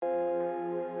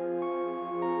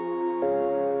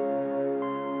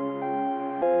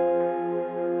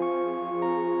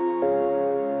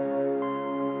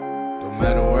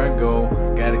matter where I go,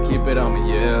 gotta keep it on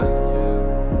me, yeah.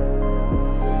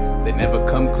 They never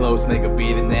come close, make a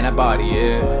beat and then I body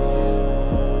it.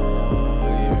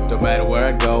 No matter where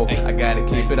I go, I gotta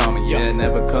keep it on me, yeah.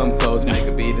 Never come close, make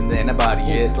a beat and then I body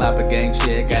it. Slap a gang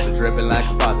shit, got it dripping like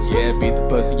a faucet, yeah. Beat the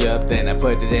pussy up, then I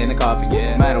put it in the coffee,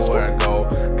 yeah. No matter where I go,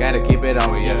 gotta keep it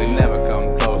on me, yeah. They never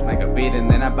come close, make a beat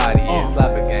and then I body it.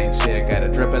 Slap a gang shit, got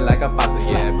it dripping like a faucet,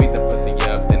 yeah. Beat the pussy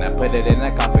up, then I put it in the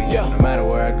coffee, yeah. No matter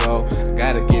where I go,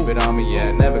 gotta keep it on me,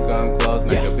 yeah. Never come close,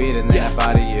 make a beat and then I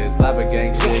body it. Slap a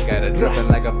gang shit, got it dripping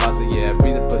like a faucet, yeah.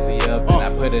 Beat the pussy up, then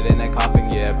I put it in the coffin,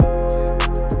 yeah.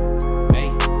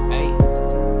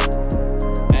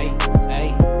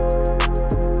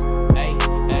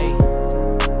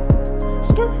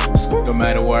 No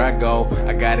matter where I go,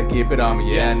 I gotta keep it on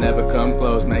me, yeah. Never come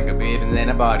close, make a beat and then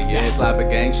I body it. Yeah. Slap a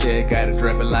gang shit, got it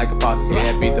dripping like a faucet,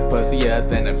 yeah. Beat the pussy up,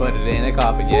 then I put it in a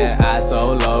coffin, yeah. Eyes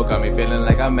so low, got me feeling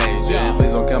like I made it.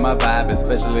 Please don't kill my vibe,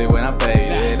 especially when I'm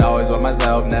faded. Always with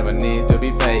myself, never need to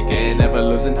be faking. Never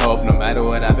losing hope, no matter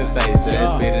what I've been facing.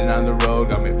 Speeding on the road,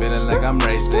 got me feeling like I'm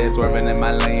racing. Swerving in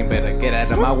my lane, better get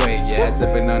out of my way, yeah.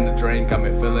 Sipping on the drink, got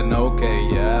me feeling okay,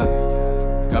 yeah.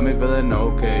 Got me feeling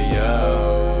okay,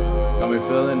 yeah. Got me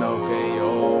feeling okay,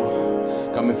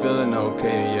 yo. Got me feeling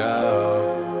okay,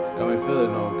 yeah. Got me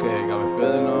feeling okay, got me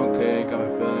feeling okay, got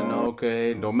me feeling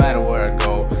okay. No matter where I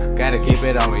go, gotta keep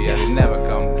it on me, yeah. They never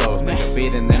come close, make a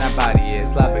beat and then I body it.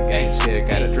 Slap a gang shit,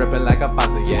 got it dripping like a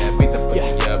faucet, yeah. Beat the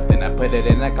pussy up, then I put it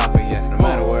in that coffee, yeah. No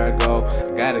matter where I go,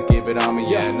 gotta keep it on me,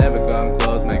 yeah. Never come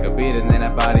close, make a beat and then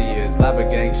I body it. Slap a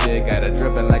gang shit, got it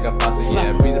dripping like a faucet,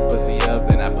 yeah. Beat the pussy up,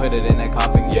 then I put it in that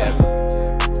coffin, yeah.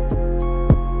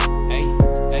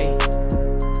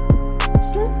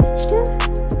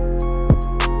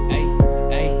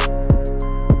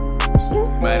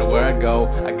 No matter where I go,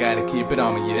 I gotta keep it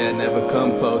on me, yeah. Never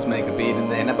come close, make a beat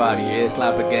and then I body it. Yeah.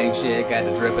 Slap a gang shit, got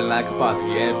it dripping like a faucet,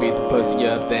 yeah. Beat the pussy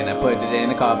up, then I put it in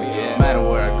the coffee, yeah. No matter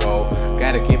where I go,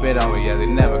 gotta keep it on me, yeah. They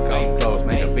never come close,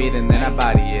 make a beat and then I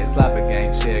body it. Yeah. Slap a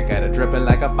gang shit, got it dripping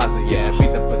like a faucet, yeah.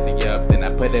 Beat the pussy up, then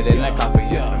I put it in the coffee,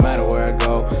 yeah. No matter where I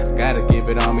go, gotta keep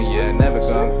it on me, yeah. Never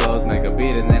come close, make a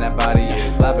beat and then I body it. Yeah.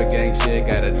 Slap a gang shit,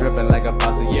 got it dripping like a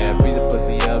faucet, yeah. Beat the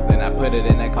pussy up, then I put it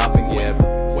in that coffin, yeah.